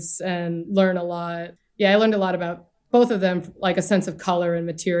practice and learn a lot. Yeah, I learned a lot about both of them, like a sense of color and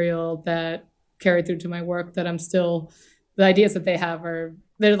material that carried through to my work that the ideas that they have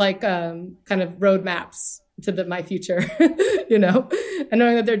they're like kind of roadmaps to my future, and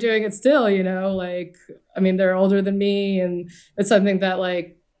knowing that they're doing it still, they're older than me. And it's something that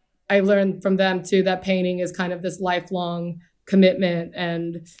like I learned from them too, that painting is kind of this lifelong commitment,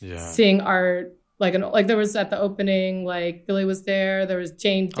 and seeing art, like there was at the opening, like Billy was there was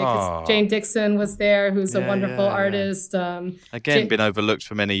Jane Dixon was there, who's a wonderful artist. Again, been overlooked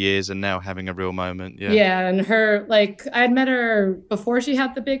for many years and now having a real moment. And her, like I had met her before she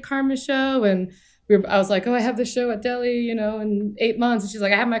had the big Karma show, and I was like, I have this show at Delhi, in 8 months. And she's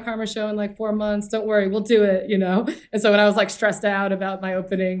like, I have my Karma show in like 4 months. Don't worry, we'll do it, And so when I was like stressed out about my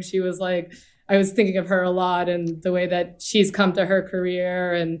opening, she was like, I was thinking of her a lot and the way that she's come to her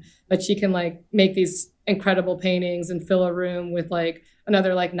career, and that she can like make these incredible paintings and fill a room with like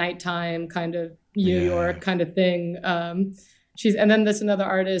another like nighttime kind of New York kind of thing. And then there's another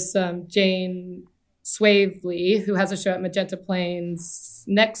artist, Jane Swavely, who has a show at Magenta Plains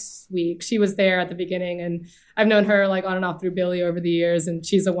next week. She was there at the beginning, and I've known her like on and off through Billy over the years, and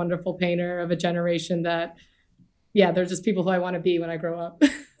she's a wonderful painter of a generation that, they're just people who I want to be when I grow up.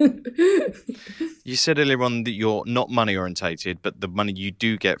 You said earlier on that you're not money orientated, but the money you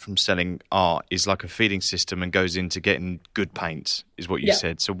do get from selling art is like a feeding system and goes into getting good paints, is what you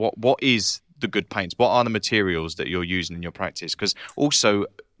said. So what is the good paints? What are the materials that you're using in your practice? Because also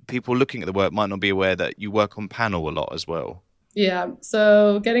people looking at the work might not be aware that you work on panel a lot as well. Yeah,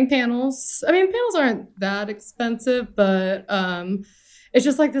 so getting panels. Panels aren't that expensive, but it's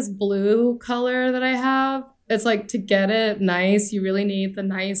just like this blue color that I have. It's like, to get it nice, you really need the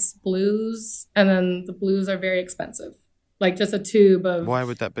nice blues, and then the blues are very expensive. Like just a tube of... Why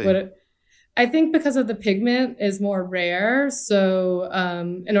would that be? I think because of the pigment is more rare. So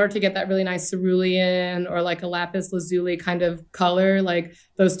in order to get that really nice cerulean or like a lapis lazuli kind of color, like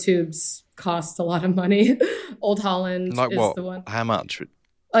those tubes cost a lot of money. Old Holland like is what? The one. How much?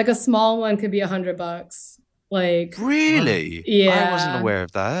 Like a small one could be $100. Like, really? Yeah. I wasn't aware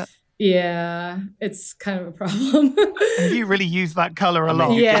of that. Yeah, it's kind of a problem. And you really use that color a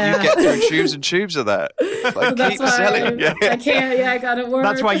lot. You get through tubes and tubes of that. Like, that's keep why selling. I can't. I gotta work.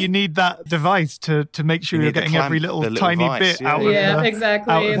 That's why you need that device to make sure you're getting every little tiny bit out of the... Yeah,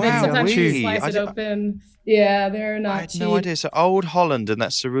 exactly. And then sometimes you slice it open. Yeah, they're not I had cheap. no idea. So Old Holland and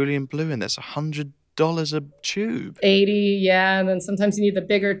that cerulean blue, and that's $100 a tube. 80, yeah. And then sometimes you need the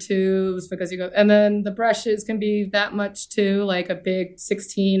bigger tubes because and then the brushes can be that much too, like a big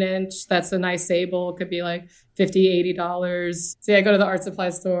 16-inch. That's a nice sable. Could be like $50, $80. So I go to the art supply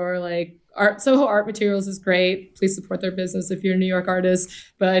store, like Soho Art Materials is great. Please support their business if you're a New York artist.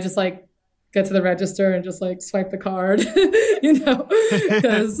 But I just like get to the register and just like swipe the card,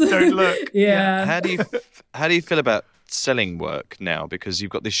 Don't look. Yeah. How do you feel about selling work now? Because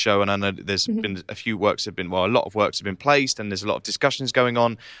you've got this show, and I know there's been a lot of works have been placed, and there's a lot of discussions going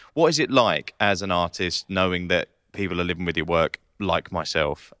on. What is it like as an artist knowing that people are living with your work, like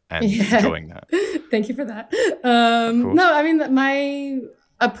myself, and enjoying that? Thank you for that. No, my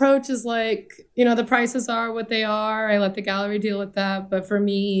approach is like, the prices are what they are. I let the gallery deal with that. But for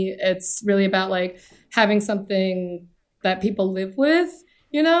me, it's really about like having something that people live with,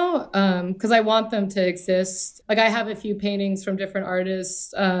 you know, because I want them to exist. Like I have a few paintings from different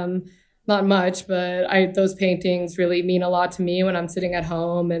artists, not much, but those paintings really mean a lot to me when I'm sitting at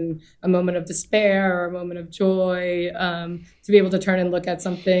home and a moment of despair or a moment of joy, to be able to turn and look at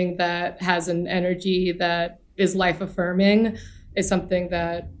something that has an energy that is life affirming is something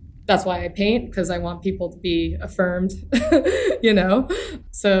that's why I paint, because I want people to be affirmed, you know?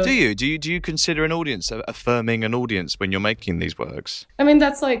 So do you consider an audience affirming an audience when you're making these works? I mean,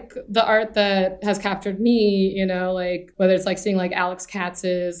 that's like the art that has captured me, you know, like whether it's like seeing like Alex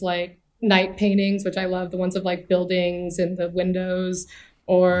Katz's like night paintings, which I love, the ones of like buildings and the windows,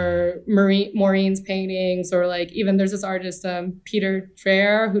 or Maureen's paintings, or like even there's this artist, Peter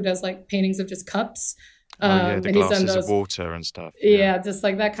Dreher, who does like paintings of just cups. The glasses of water and stuff. Yeah, just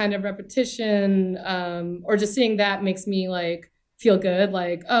like that kind of repetition, or just seeing that makes me like feel good.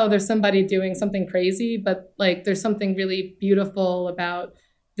 Like, oh, there's somebody doing something crazy, but like there's something really beautiful about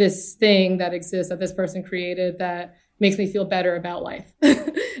this thing that exists that this person created that makes me feel better about life.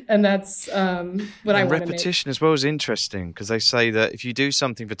 And that's what I want to make. Repetition as well is interesting, because they say that if you do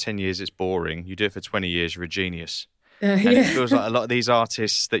something for 10 years, it's boring. You do it for 20 years, you're a genius. And it feels like a lot of these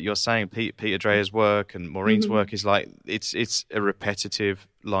artists that you're saying, Peter Dreher's work and Maureen's work, is like it's a repetitive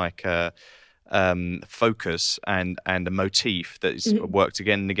like focus and a motif that's worked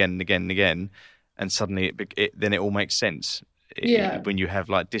again and again and again and again, and suddenly then it all makes sense when you have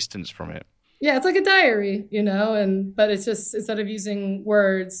like distance from it. Yeah, it's like a diary, you know, but it's just instead of using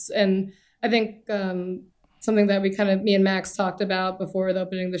words. And I think something that me and Max talked about before the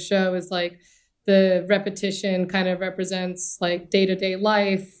opening of the show is like the repetition kind of represents like day-to-day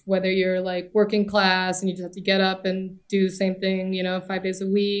life, whether you're like working class and you just have to get up and do the same thing, you know, 5 days a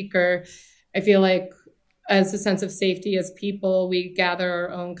week. Or I feel like as a sense of safety as people, we gather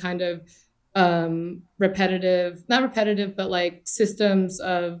our own kind of not repetitive, but like systems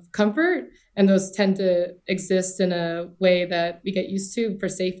of comfort. And those tend to exist in a way that we get used to for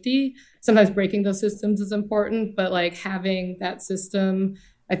safety. Sometimes breaking those systems is important, but like having that system,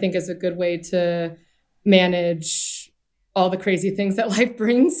 I think, is a good way to manage all the crazy things that life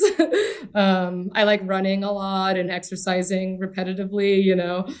brings. I like running a lot and exercising repetitively, you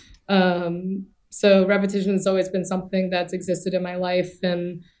know. So repetition has always been something that's existed in my life.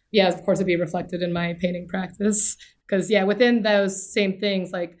 And yeah, of course, it'd be reflected in my painting practice. Because yeah, within those same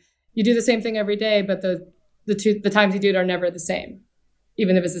things, like you do the same thing every day, but the times you do it are never the same,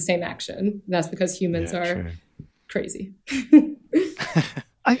 even if it's the same action. And that's because humans are crazy.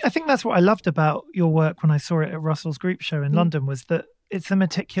 I think that's what I loved about your work when I saw it at Russell's group show in London, was that it's a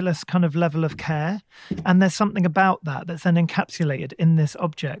meticulous kind of level of care. And there's something about that that's then encapsulated in this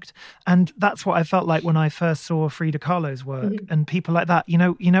object. And that's what I felt like when I first saw Frida Kahlo's work and people like that, you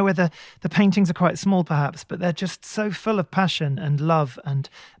know where the paintings are quite small perhaps, but they're just so full of passion and love and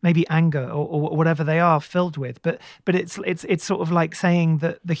maybe anger or whatever they are filled with. But it's sort of like saying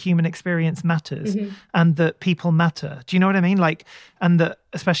that the human experience matters and that people matter. Do you know what I mean? Like, and that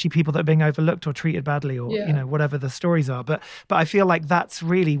especially people that are being overlooked or treated badly or, you know, whatever the stories are. But I feel like that's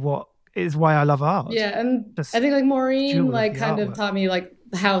really what is why I love art. Yeah, and I think like Maureen like kind of taught me like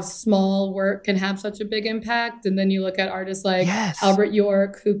how small work can have such a big impact. And then you look at artists like Albert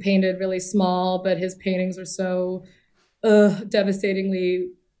York, who painted really small, but his paintings are so devastatingly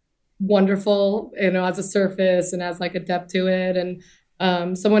wonderful, you know, as a surface and as like a depth to it.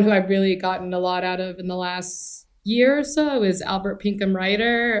 And someone who I've really gotten a lot out of in the last year or so is Albert Pinkham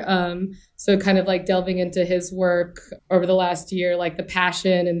Ryder. So kind of like delving into his work over the last year, like the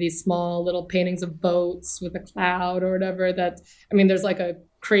passion in these small little paintings of boats with a cloud or whatever, there's like a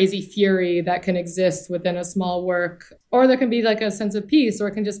crazy fury that can exist within a small work, or there can be like a sense of peace, or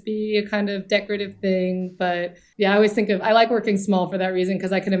it can just be a kind of decorative thing. But yeah, I like working small for that reason,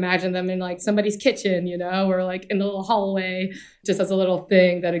 because I can imagine them in like somebody's kitchen, you know, or like in the little hallway, just as a little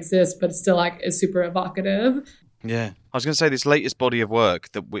thing that exists, but still like is super evocative. Yeah, I was going to say, this latest body of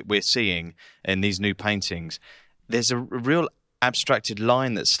work that we're seeing in these new paintings, there's a real abstracted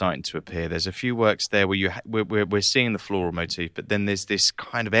line that's starting to appear. There's a few works there where we're seeing the floral motif, but then there's this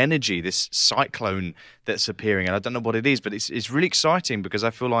kind of energy, this cyclone that's appearing, and I don't know what it is, but it's really exciting, because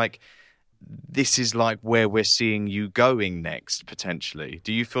I feel like this is like where we're seeing you going next, potentially.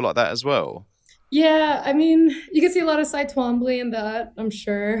 Do you feel like that as well? Yeah, I mean, you can see a lot of Cy Twombly in that, I'm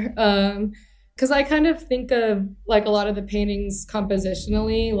sure. Because I kind of think of like a lot of the paintings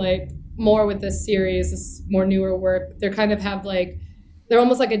compositionally, like more with this series, this more newer work, they kind of have like, they're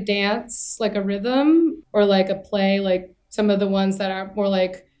almost like a dance, like a rhythm, or like a play, like some of the ones that are more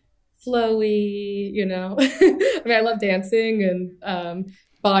like flowy, you know. I mean, I love dancing, and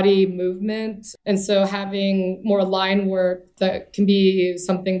body movement. And so having more line work that can be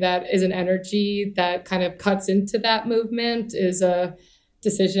something that is an energy that kind of cuts into that movement is a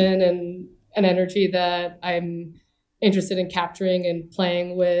decision and an energy that I'm interested in capturing and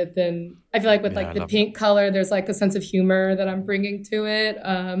playing with. And I feel like with like the pink color, there's like a sense of humor that I'm bringing to it.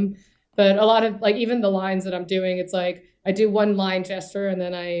 But a lot of like, even the lines that I'm doing, it's like I do one line gesture and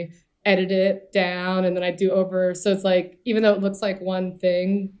then I edit it down and then I do over. So it's like, even though it looks like one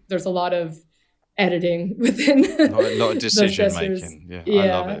thing, there's a lot of editing within a lot of decision making. Yeah, I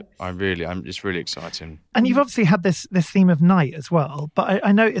love it. It's really exciting. And you've obviously had this theme of night as well, but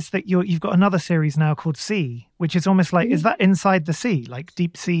I noticed that you've got another series now called Sea, which is almost like, is that inside the sea, like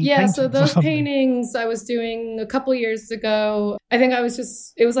deep sea paintings? So those paintings I was doing a couple years ago. I think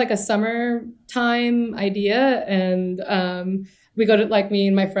it was like a summertime idea, and we go to, like, me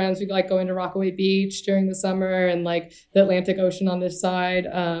and my friends, we like go into Rockaway Beach during the summer, and like the Atlantic Ocean on this side.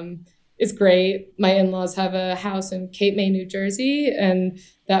 It's great. My in-laws have a house in Cape May, New Jersey, and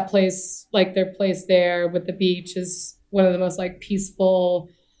that place, like their place there with the beach, is one of the most like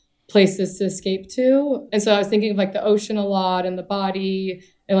peaceful places to escape to. And so I was thinking of like the ocean a lot and the body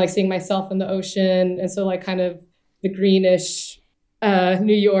and like seeing myself in the ocean. And so like kind of the greenish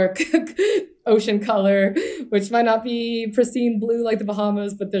New York ocean color, which might not be pristine blue like the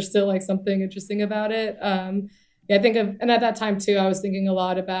Bahamas, but there's still like something interesting about it. I think of, and at that time too, I was thinking a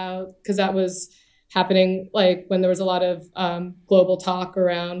lot about, because that was happening like when there was a lot of global talk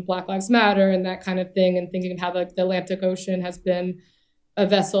around Black Lives Matter and that kind of thing, and thinking of how like the Atlantic Ocean has been a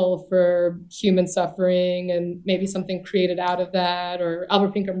vessel for human suffering and maybe something created out of that, or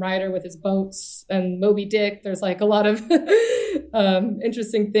Albert Pinkham Ryder with his boats and Moby Dick. There's like a lot of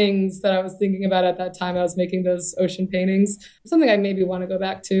interesting things that I was thinking about at that time. I was making those ocean paintings, something I maybe want to go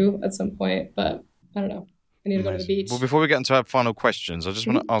back to at some point, but I don't know. I need to go to the beach. Well, before we get into our final questions, I just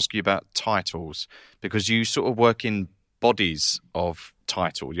want to ask you about titles, because you sort of work in bodies of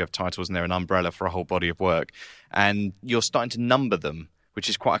title. You have titles and they're an umbrella for a whole body of work. And you're starting to number them, which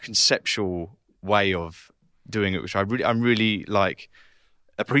is quite a conceptual way of doing it, which I'm really like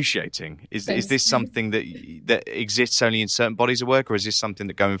appreciating. Is this something that exists only in certain bodies of work, or is this something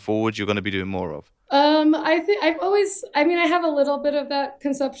that going forward you're going to be doing more of? I have a little bit of that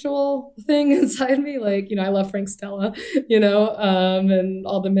conceptual thing inside me. Like, I love Frank Stella, and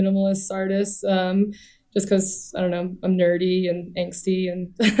all the minimalist artists, just because, I don't know, I'm nerdy and angsty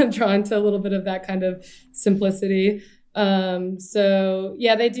and drawn to a little bit of that kind of simplicity. So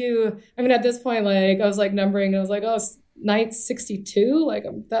yeah, they do. I mean, at this point, like I was like numbering and I was like, oh, night 62, like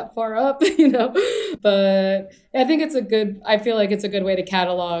I'm that far up, but I think I feel like it's a good way to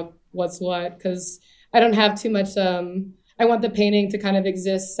catalog what's what, because I don't have too much, I want the painting to kind of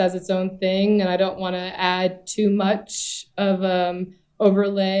exist as its own thing, and I don't want to add too much of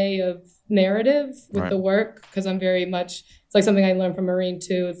overlay of narrative with the work, because I'm very much, it's like something I learned from Marine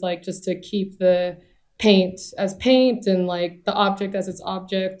too. It's like just to keep the paint as paint and like the object as its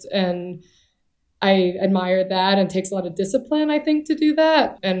object, and I admire that, and it takes a lot of discipline, I think, to do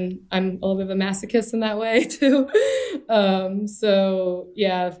that. And I'm a little bit of a masochist in that way too. So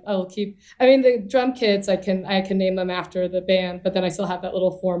yeah, the drum kits, I can name them after the band, but then I still have that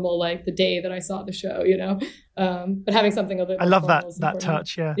little formal, like the day that I saw the show, but having something a bit more, I love that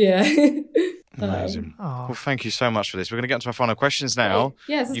touch. Yeah. Amazing. Well, thank you so much for this. We're going to get into our final questions now.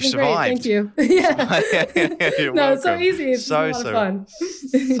 Yes, you survived. Great. Thank you. You're no, welcome. it's so easy. It's so, a lot of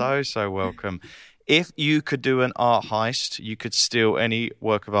fun. so welcome. If you could do an art heist, you could steal any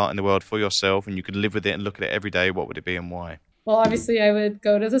work of art in the world for yourself, and you could live with it and look at it every day, what would it be and why? Well, obviously, I would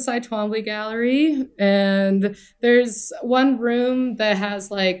go to the Cy Twombly Gallery, and there's one room that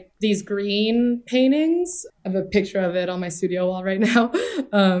has like these green paintings. I have a picture of it on my studio wall right now,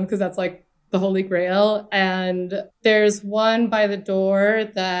 because that's like the Holy Grail. And there's one by the door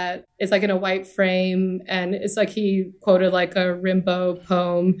that is like in a white frame, and it's like he quoted like a Rimbaud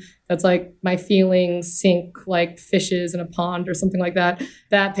poem that's like, my feelings sink like fishes in a pond or something like that.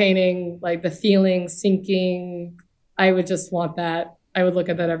 That painting, like the feelings sinking, I would just want that. I would look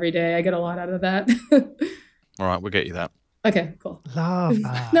at that every day. I get a lot out of that. All right, we'll get you that. Okay, cool. Love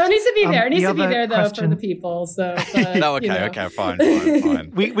that. No, it needs to be there. It needs to be there, though, for the people. So, but, no, okay, fine.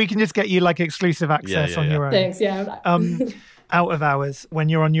 We can just get you like exclusive access on your own. Thanks, yeah. Out of hours, when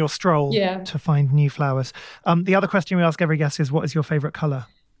you're on your stroll to find new flowers. The other question we ask every guest is, what is your favorite color?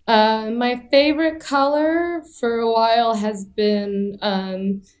 My favorite color for a while has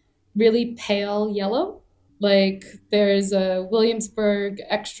been really pale yellow. Like there's a Williamsburg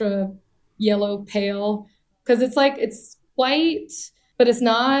extra yellow pale, because it's white, but it's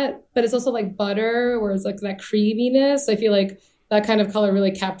not, but it's also like butter, where it's like that creaminess. I feel like that kind of color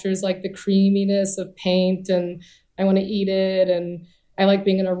really captures like the creaminess of paint, and I want to eat it. And I like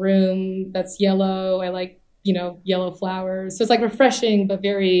being in a room that's yellow. I like, yellow flowers. So it's like refreshing, but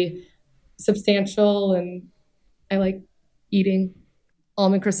very substantial. And I like eating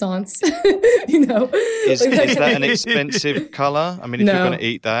almond croissants, Is that an expensive color? I mean, if you're going to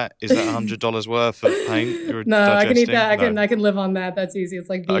eat that, is that $100 worth of paint you're No, I can eat that. No. I can live on that. That's easy. It's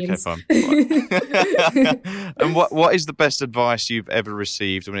like beans. Okay, fine. And what is the best advice you've ever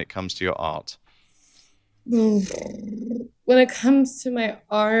received when it comes to your art? When it comes to my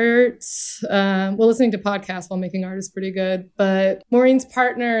art, listening to podcasts while making art is pretty good. But Maureen's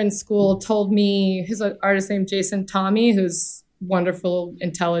partner in school told me, his artist named Jason Tommy, who's wonderful,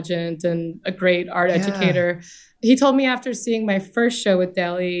 intelligent, and a great art educator. He told me after seeing my first show with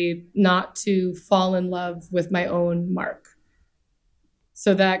Deli not to fall in love with my own mark.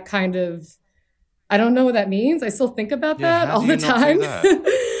 So that kind of, I don't know what that means. I still think about that all the time.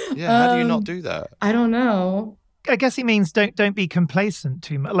 How do you not do that? I don't know. I guess he means don't be complacent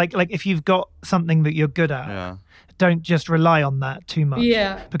too much. Like if you've got something that you're good at, don't just rely on that too much.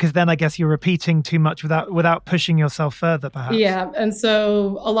 Yeah. Because then I guess you're repeating too much without pushing yourself further, perhaps. Yeah. And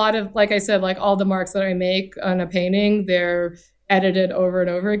so a lot of, like I said, like all the marks that I make on a painting, they're edited over and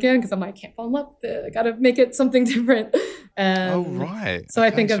over again because I'm like, I can't fall in love with it. I got to make it something different. Right. So I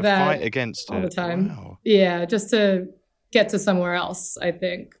think of that fight against all it. the time. Wow. Yeah. Just to get to somewhere else, I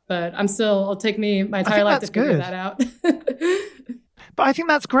think. But it'll take me my entire life to figure that out. But I think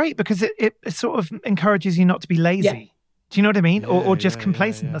that's great because it sort of encourages you not to be lazy. Yeah. Do you know what I mean? Or just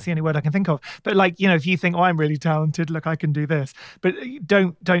complacent. Yeah. That's the only word I can think of. But if you think, I'm really talented, look, I can do this. But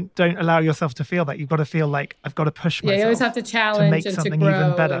don't allow yourself to feel that. You've got to feel like I've got to push myself. Yeah, you always have to challenge and to grow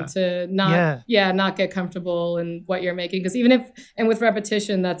even better. And to not get comfortable in what you're making. Because with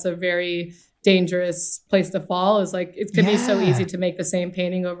repetition, that's a very dangerous place to fall. Is like it could be so easy to make the same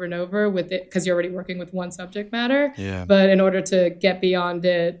painting over and over with it because you're already working with one subject matter. Yeah. But in order to get beyond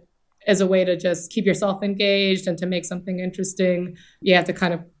it as a way to just keep yourself engaged and to make something interesting, you have to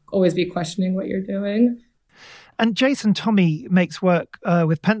kind of always be questioning what you're doing. And Jason Tommy makes work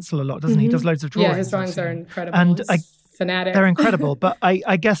with pencil a lot, doesn't he? He does loads of drawings. Yeah, his drawings are incredible. And fanatic. They're incredible. But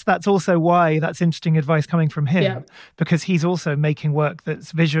I guess that's also why that's interesting advice coming from him, because he's also making work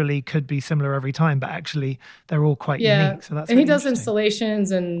that's visually could be similar every time, but actually they're all quite unique. So that's he does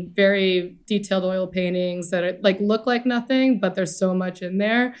installations and very detailed oil paintings that are, look like nothing, but there's so much in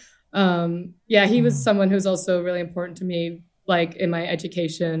there. He was someone who's also really important to me, in my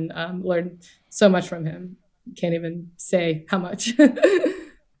education. Learned so much from him. Can't even say how much.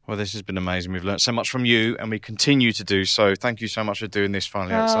 Well, this has been amazing. We've learned so much from you, and we continue to do so. Thank you so much for doing this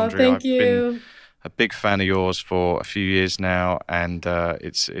finally, Alexandria. Thank you. I've been a big fan of yours for a few years now, and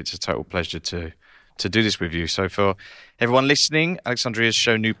it's a total pleasure to do this with you. So for everyone listening, Alexandria's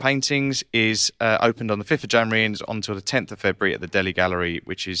show New Paintings is opened on the 5th of January and is on until the 10th of February at the Deli Gallery,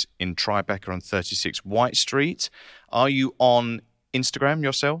 which is in Tribeca on 36 White Street. Are you on Instagram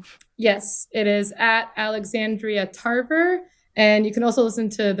yourself? Yes, it is at Alexandria Tarver. And you can also listen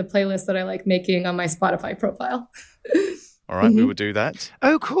to the playlist that I like making on my Spotify profile. All right, we will do that.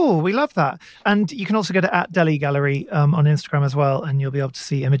 Oh, cool. We love that. And you can also go to @Deli Gallery on Instagram as well, and you'll be able to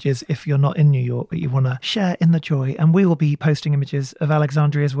see images if you're not in New York, but you want to share in the joy. And we will be posting images of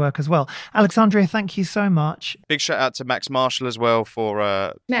Alexandria's work as well. Alexandria, thank you so much. Big shout out to Max Marshall as well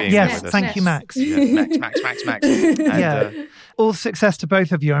for being yes, with us. Thank you, Max. Yeah, Max. And, all success to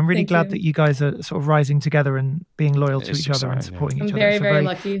both of you. I'm really glad that you guys are sort of rising together and being loyal to each other and supporting each other. Very, it's a very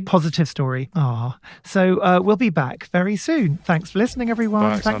lucky. Positive story. So we'll be back very soon. Thanks for listening, everyone.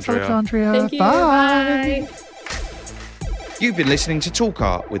 Bye, Thanks, Alexandria. Thank you. Bye. You've been listening to Talk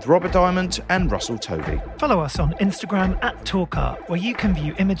Art with Robert Diamond and Russell Tovey. Follow us on Instagram @TalkArt, where you can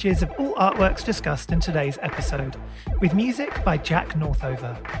view images of all artworks discussed in today's episode, with music by Jack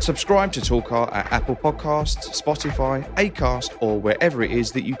Northover. Subscribe to Talk Art at Apple Podcasts, Spotify, Acast, or wherever it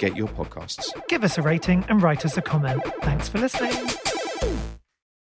is that you get your podcasts. Give us a rating and write us a comment. Thanks for listening.